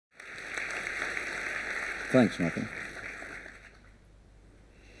Thanks, Michael.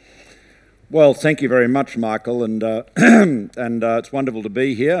 Well, thank you very much, Michael, and it's wonderful to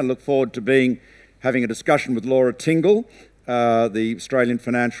be here. I look forward to having a discussion with Laura Tingle, the Australian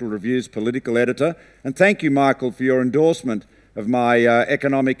Financial Review's political editor. And thank you, Michael, for your endorsement of my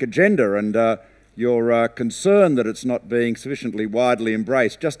economic agenda, and your concern that it's not being sufficiently widely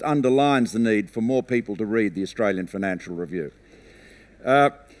embraced just underlines the need for more people to read the Australian Financial Review.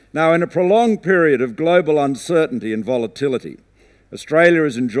 Now, in a prolonged period of global uncertainty and volatility, Australia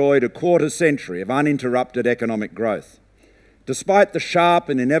has enjoyed a quarter century of uninterrupted economic growth. Despite the sharp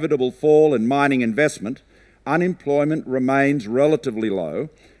and inevitable fall in mining investment, unemployment remains relatively low,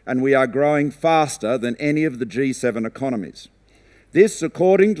 and we are growing faster than any of the G7 economies. This,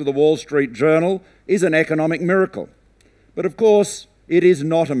 according to the Wall Street Journal, is an economic miracle. But of course, it is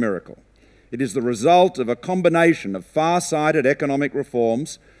not a miracle. It is the result of a combination of far-sighted economic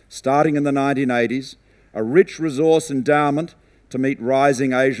reforms starting in the 1980s, a rich resource endowment to meet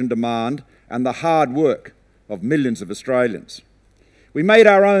rising Asian demand, and the hard work of millions of Australians. We made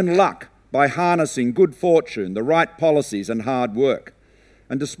our own luck by harnessing good fortune, the right policies and hard work.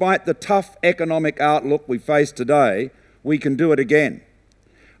 And despite the tough economic outlook we face today, we can do it again.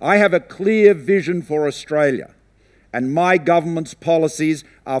 I have a clear vision for Australia, and my government's policies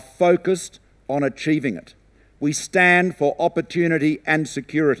are focused on achieving it. We stand for opportunity and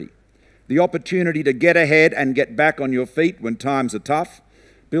security. The opportunity to get ahead and get back on your feet when times are tough,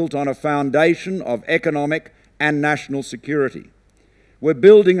 built on a foundation of economic and national security. We're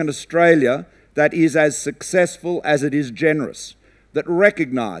building an Australia that is as successful as it is generous, that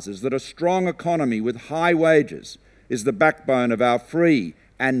recognises that a strong economy with high wages is the backbone of our free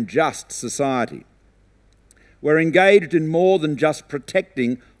and just society. We're engaged in more than just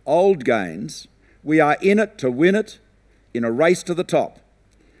protecting old gains. We are in it to win it, in a race to the top.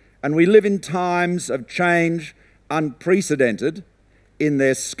 And we live in times of change unprecedented in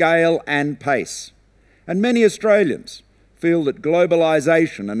their scale and pace. And many Australians feel that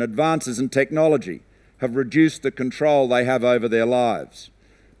globalisation and advances in technology have reduced the control they have over their lives.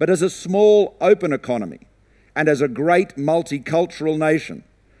 But as a small, open economy and as a great multicultural nation,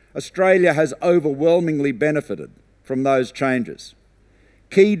 Australia has overwhelmingly benefited from those changes.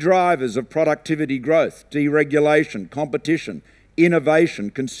 Key drivers of productivity growth, deregulation, competition, innovation,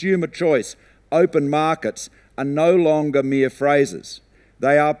 consumer choice, open markets are no longer mere phrases.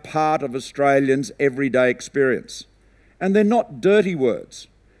 They are part of Australians' everyday experience. And they're not dirty words.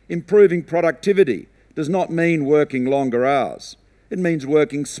 Improving productivity does not mean working longer hours. It means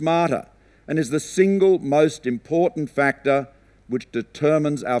working smarter and is the single most important factor which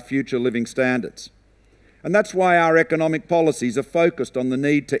determines our future living standards. And that's why our economic policies are focused on the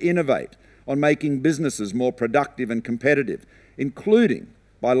need to innovate, on making businesses more productive and competitive, including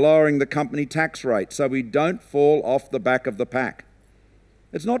by lowering the company tax rate so we don't fall off the back of the pack.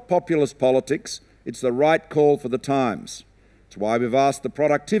 It's not populist politics, it's the right call for the times. It's why we've asked the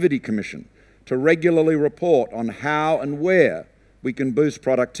Productivity Commission to regularly report on how and where we can boost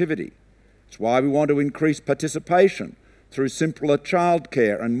productivity. It's why we want to increase participation through simpler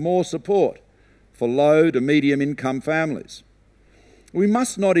childcare and more support for low to medium income families. We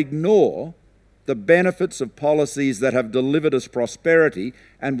must not ignore the benefits of policies that have delivered us prosperity,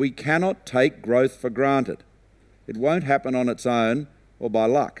 and we cannot take growth for granted. It won't happen on its own or by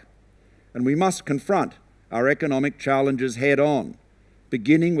luck. And we must confront our economic challenges head on,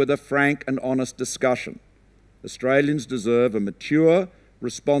 beginning with a frank and honest discussion. Australians deserve a mature,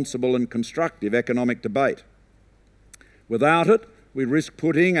 responsible and constructive economic debate. Without it, we risk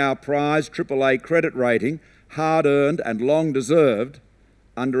putting our prized AAA credit rating, hard-earned and long-deserved,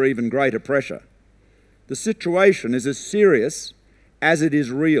 under even greater pressure. The situation is as serious as it is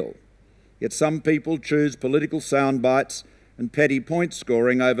real, yet some people choose political sound bites and petty point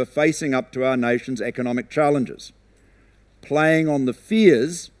scoring over facing up to our nation's economic challenges. Playing on the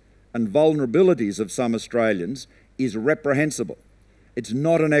fears and vulnerabilities of some Australians is reprehensible. It's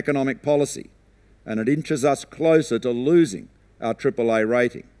not an economic policy, and it inches us closer to losing our AAA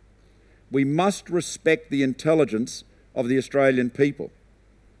rating. We must respect the intelligence of the Australian people.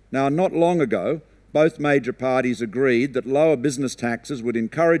 Now, not long ago, both major parties agreed that lower business taxes would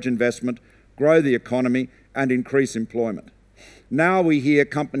encourage investment, grow the economy and increase employment. Now we hear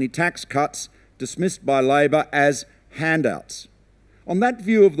company tax cuts dismissed by Labor as handouts. On that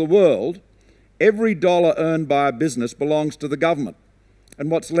view of the world, every dollar earned by a business belongs to the government,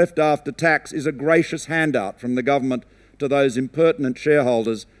 and what's left after tax is a gracious handout from the government to those impertinent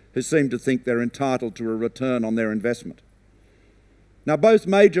shareholders who seem to think they're entitled to a return on their investment. Now, both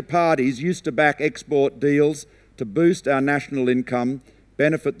major parties used to back export deals to boost our national income,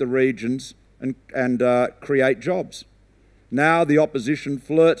 benefit the regions and create jobs. Now the opposition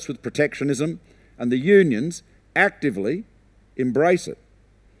flirts with protectionism and the unions actively embrace it.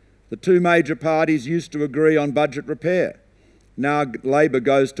 The two major parties used to agree on budget repair. Now Labor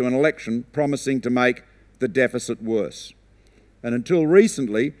goes to an election promising to make the deficit worse. And until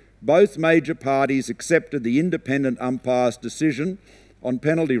recently, both major parties accepted the independent umpire's decision on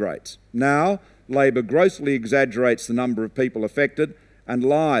penalty rates. Now, Labor grossly exaggerates the number of people affected and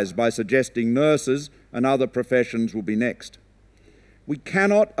lies by suggesting nurses and other professions will be next. We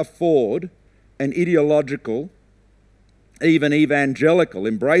cannot afford an ideological, even evangelical,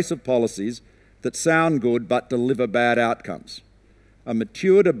 embrace of policies that sound good but deliver bad outcomes. A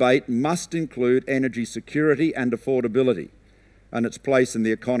mature debate must include energy security and affordability and its place in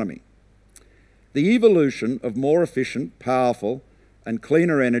the economy. The evolution of more efficient, powerful and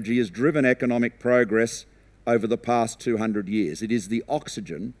cleaner energy has driven economic progress over the past 200 years. It is the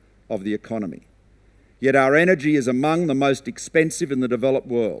oxygen of the economy. Yet our energy is among the most expensive in the developed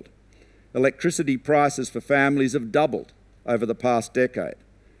world. Electricity prices for families have doubled over the past decade,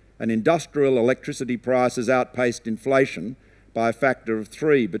 and industrial electricity prices outpaced inflation by a factor of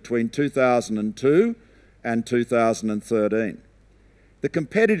 3 between 2002 and 2013. The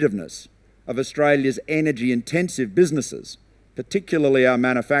competitiveness of Australia's energy-intensive businesses, particularly our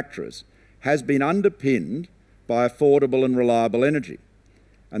manufacturers, has been underpinned by affordable and reliable energy.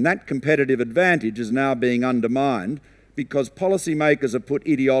 And that competitive advantage is now being undermined because policymakers have put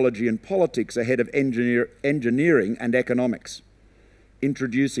ideology and politics ahead of engineering and economics,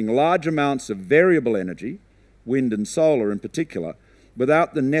 introducing large amounts of variable energy, wind and solar in particular,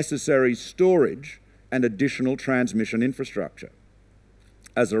 without the necessary storage and additional transmission infrastructure.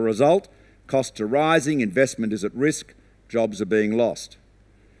 As a result, costs are rising, investment is at risk, jobs are being lost.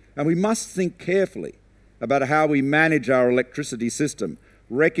 And we must think carefully about how we manage our electricity system,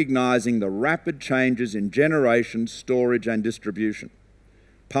 recognising the rapid changes in generation, storage and distribution.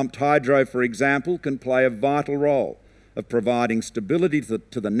 Pumped hydro, for example, can play a vital role of providing stability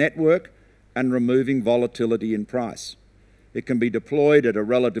to the network and removing volatility in price. It can be deployed at a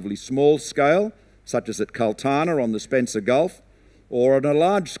relatively small scale, such as at Cultana on the Spencer Gulf, or on a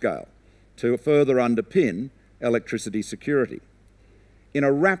large scale to further underpin electricity security. In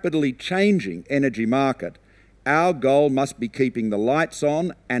a rapidly changing energy market, our goal must be keeping the lights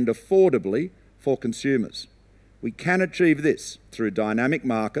on and affordably for consumers. We can achieve this through dynamic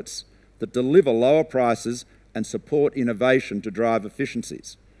markets that deliver lower prices and support innovation to drive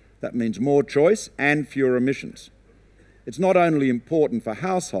efficiencies. That means more choice and fewer emissions. It's not only important for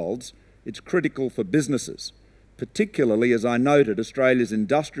households, it's critical for businesses, particularly, as I noted, Australia's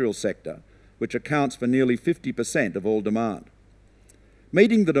industrial sector, which accounts for nearly 50% of all demand.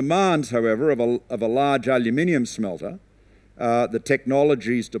 Meeting the demands, however, of a large aluminium smelter, the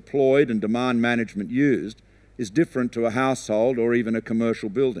technologies deployed and demand management used is different to a household or even a commercial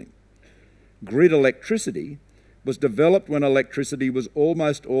building. Grid electricity was developed when electricity was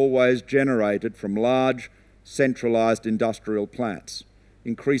almost always generated from large, centralised industrial plants.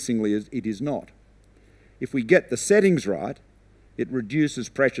 Increasingly, it is not. If we get the settings right, it reduces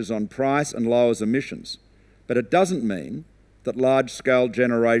pressures on price and lowers emissions, but it doesn't mean that large-scale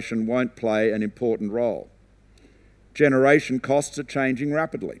generation won't play an important role. Generation costs are changing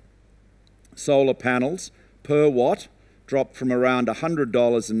rapidly. Solar panels per watt dropped from around $100 in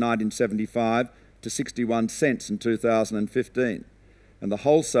 1975 to 61 cents in 2015, and the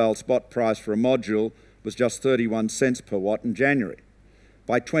wholesale spot price for a module was just 31 cents per watt in January.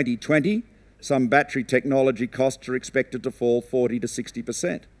 By 2020, some battery technology costs are expected to fall 40 to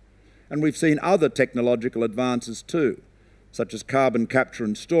 60%. And we've seen other technological advances too, such as carbon capture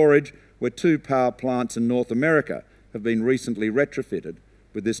and storage, where 2 power plants in North America have been recently retrofitted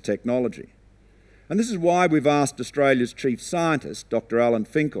with this technology. And this is why we've asked Australia's Chief Scientist, Dr. Alan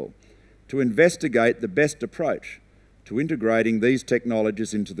Finkel, to investigate the best approach to integrating these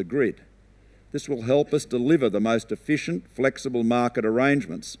technologies into the grid. This will help us deliver the most efficient, flexible market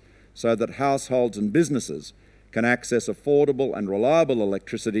arrangements so that households and businesses can access affordable and reliable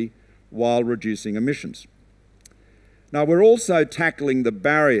electricity while reducing emissions. Now, we're also tackling the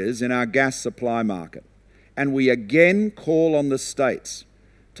barriers in our gas supply market, and we again call on the states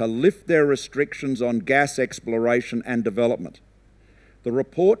to lift their restrictions on gas exploration and development. The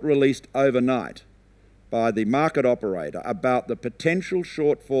report released overnight by the market operator about the potential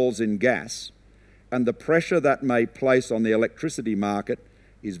shortfalls in gas and the pressure that may place on the electricity market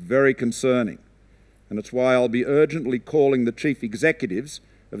is very concerning. And it's why I'll be urgently calling the chief executives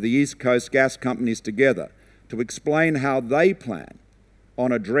of the East Coast gas companies together to explain how they plan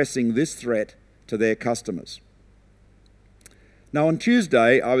on addressing this threat to their customers. Now, on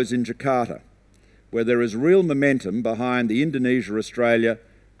Tuesday, I was in Jakarta where there is real momentum behind the Indonesia-Australia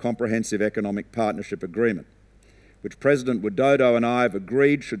Comprehensive Economic Partnership Agreement, which President Widodo and I have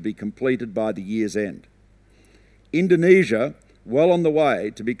agreed should be completed by the year's end. Indonesia, well on the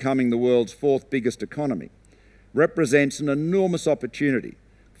way to becoming the world's fourth biggest economy, represents an enormous opportunity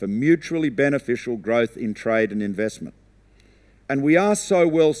for mutually beneficial growth in trade and investment. And we are so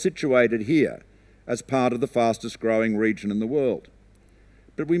well situated here as part of the fastest growing region in the world.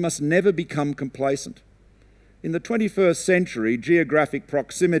 But we must never become complacent. In the 21st century, geographic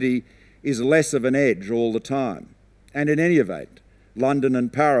proximity is less of an edge all the time. And in any event, London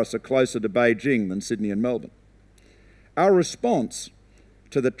and Paris are closer to Beijing than Sydney and Melbourne. Our response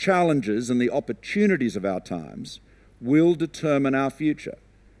to the challenges and the opportunities of our times will determine our future.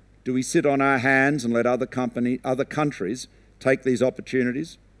 Do we sit on our hands and let other countries take these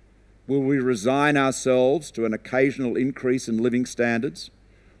opportunities? Will we resign ourselves to an occasional increase in living standards,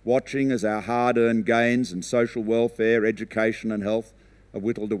 watching as our hard-earned gains in social welfare, education and health are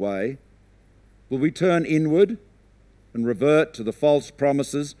whittled away? Will we turn inward and revert to the false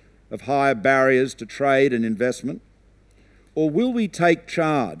promises of higher barriers to trade and investment? Or will we take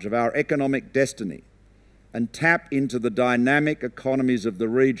charge of our economic destiny and tap into the dynamic economies of the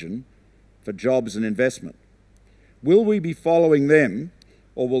region for jobs and investment? Will we be following them,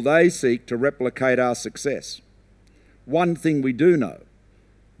 or will they seek to replicate our success? One thing we do know: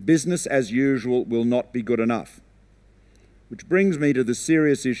 business as usual will not be good enough. Which brings me to the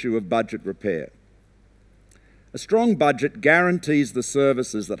serious issue of budget repair. A strong budget guarantees the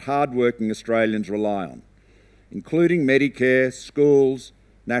services that hard-working Australians rely on, including Medicare, schools,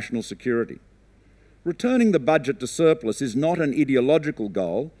 national security. Returning the budget to surplus is not an ideological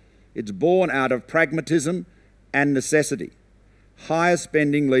goal. It's born out of pragmatism and necessity. Higher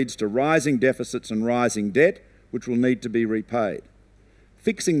spending leads to rising deficits and rising debt, which will need to be repaid.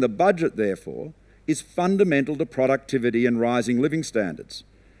 Fixing the budget, therefore, is fundamental to productivity and rising living standards,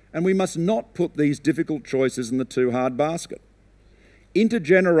 and we must not put these difficult choices in the too hard basket.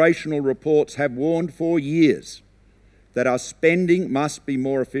 Intergenerational reports have warned for years that our spending must be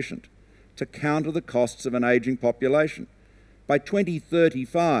more efficient to counter the costs of an ageing population. By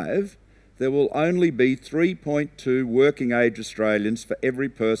 2035, there will only be 3.2 working-age Australians for every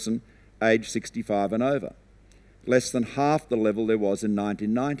person aged 65 and over, less than half the level there was in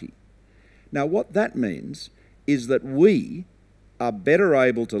 1990. Now, what that means is that we are better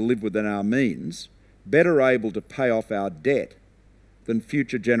able to live within our means, better able to pay off our debt than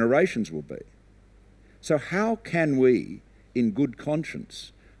future generations will be. So how can we, in good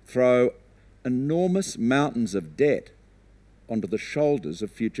conscience, throw enormous mountains of debt onto the shoulders of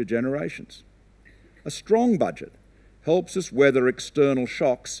future generations? A strong budget helps us weather external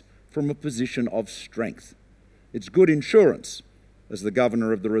shocks from a position of strength. It's good insurance, as the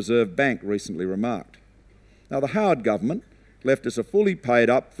Governor of the Reserve Bank recently remarked. Now, the Howard government left us a fully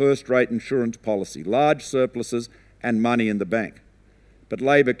paid-up, first-rate insurance policy, large surpluses and money in the bank. But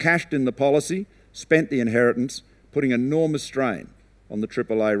Labor cashed in the policy, spent the inheritance, putting enormous strain on the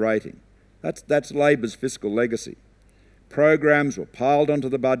AAA rating. That's Labor's fiscal legacy. Programs were piled onto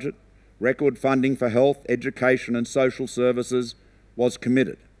the budget, record funding for health, education and social services was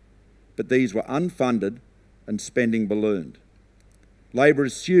committed, but these were unfunded and spending ballooned. Labor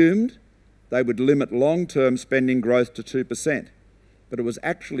assumed they would limit long-term spending growth to 2%, but it was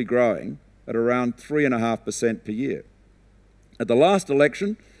actually growing at around 3.5% per year. At the last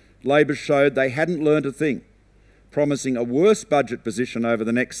election, Labor showed they hadn't learned a thing, promising a worse budget position over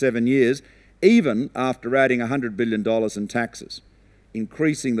the next 7 years, even after adding $100 billion in taxes,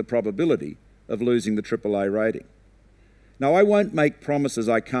 increasing the probability of losing the AAA rating. Now, I won't make promises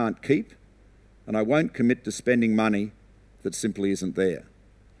I can't keep, and I won't commit to spending money that simply isn't there.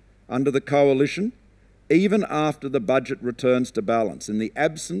 Under the coalition, even after the budget returns to balance, in the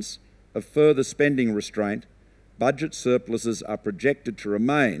absence of further spending restraint, budget surpluses are projected to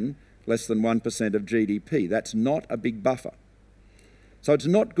remain less than 1% of GDP. That's not a big buffer. So it's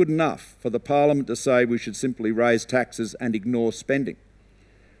not good enough for the Parliament to say we should simply raise taxes and ignore spending.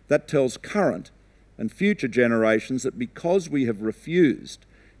 That tells current and future generations that because we have refused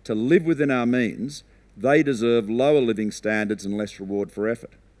to live within our means, they deserve lower living standards and less reward for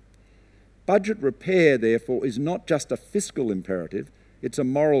effort. Budget repair, therefore, is not just a fiscal imperative, it's a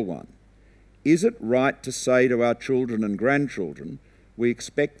moral one. Is it right to say to our children and grandchildren, we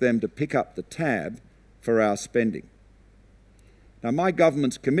expect them to pick up the tab for our spending? Now, my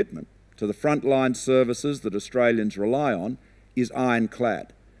government's commitment to the frontline services that Australians rely on is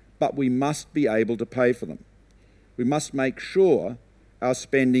ironclad, but we must be able to pay for them. We must make sure our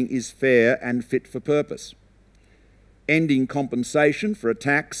spending is fair and fit for purpose. Ending compensation for a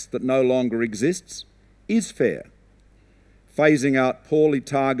tax that no longer exists is fair. Phasing out poorly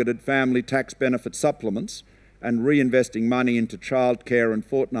targeted family tax benefit supplements and reinvesting money into childcare and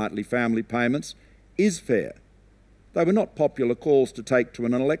fortnightly family payments is fair. They were not popular calls to take to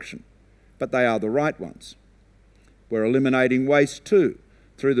an election, but they are the right ones. We're eliminating waste too,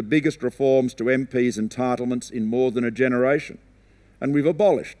 through the biggest reforms to MPs' entitlements in more than a generation, and we've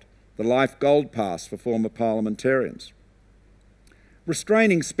abolished the Life Gold Pass for former parliamentarians.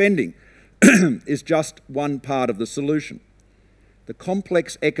 Restraining spending is just one part of the solution. The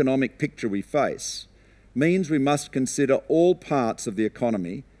complex economic picture we face means we must consider all parts of the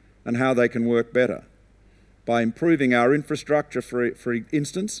economy and how they can work better. By improving our infrastructure, for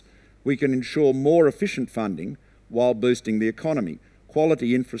instance, we can ensure more efficient funding while boosting the economy.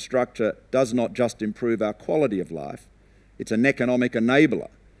 Quality infrastructure does not just improve our quality of life, it's an economic enabler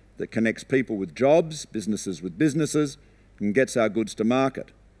that connects people with jobs, businesses with businesses, and gets our goods to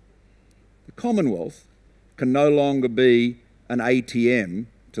market. The Commonwealth can no longer be an ATM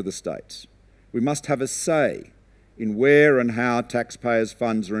to the states. We must have a say in where and how taxpayers'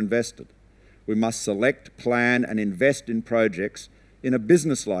 funds are invested. We must select, plan and invest in projects in a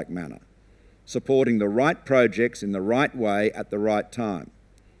business-like manner, supporting the right projects in the right way at the right time.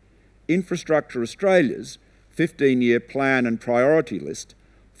 Infrastructure Australia's 15-year plan and priority list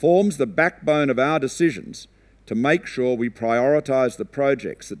forms the backbone of our decisions to make sure we prioritise the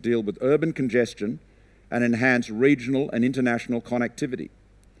projects that deal with urban congestion and enhance regional and international connectivity.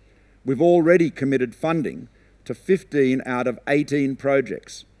 We've already committed funding to 15 out of 18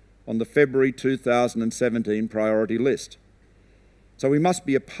 projects on the February 2017 priority list. So we must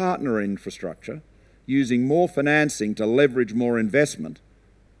be a partner in infrastructure, using more financing to leverage more investment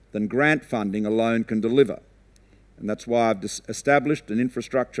than grant funding alone can deliver. And that's why I've established an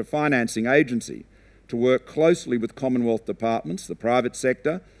infrastructure financing agency to work closely with Commonwealth departments, the private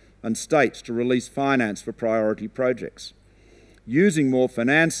sector and states to release finance for priority projects. Using more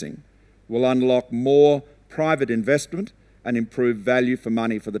financing will unlock more private investment and improve value for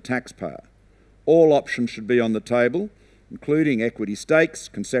money for the taxpayer. All options should be on the table, including equity stakes,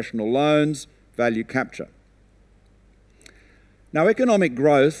 concessional loans, value capture. Now, economic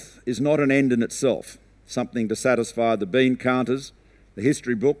growth is not an end in itself, something to satisfy the bean counters, the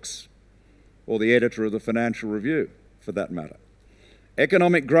history books, or the editor of the Financial Review, for that matter.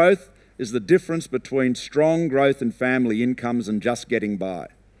 Economic growth is the difference between strong growth in family incomes and just getting by.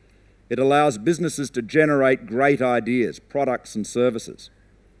 It allows businesses to generate great ideas, products and services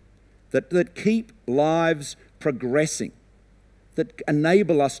that keep lives progressing, that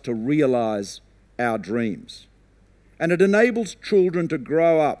enable us to realise our dreams. And it enables children to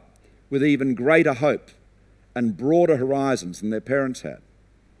grow up with even greater hope and broader horizons than their parents had.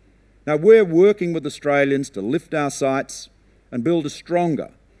 Now, we're working with Australians to lift our sights and build a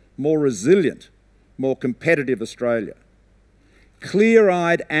stronger, more resilient, more competitive Australia.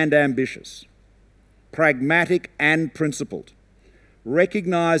 Clear-eyed and ambitious, pragmatic and principled,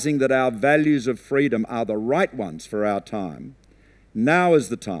 recognising that our values of freedom are the right ones for our time. Now is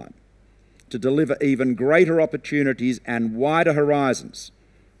the time to deliver even greater opportunities and wider horizons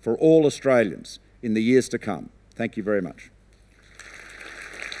for all Australians in the years to come. Thank you very much.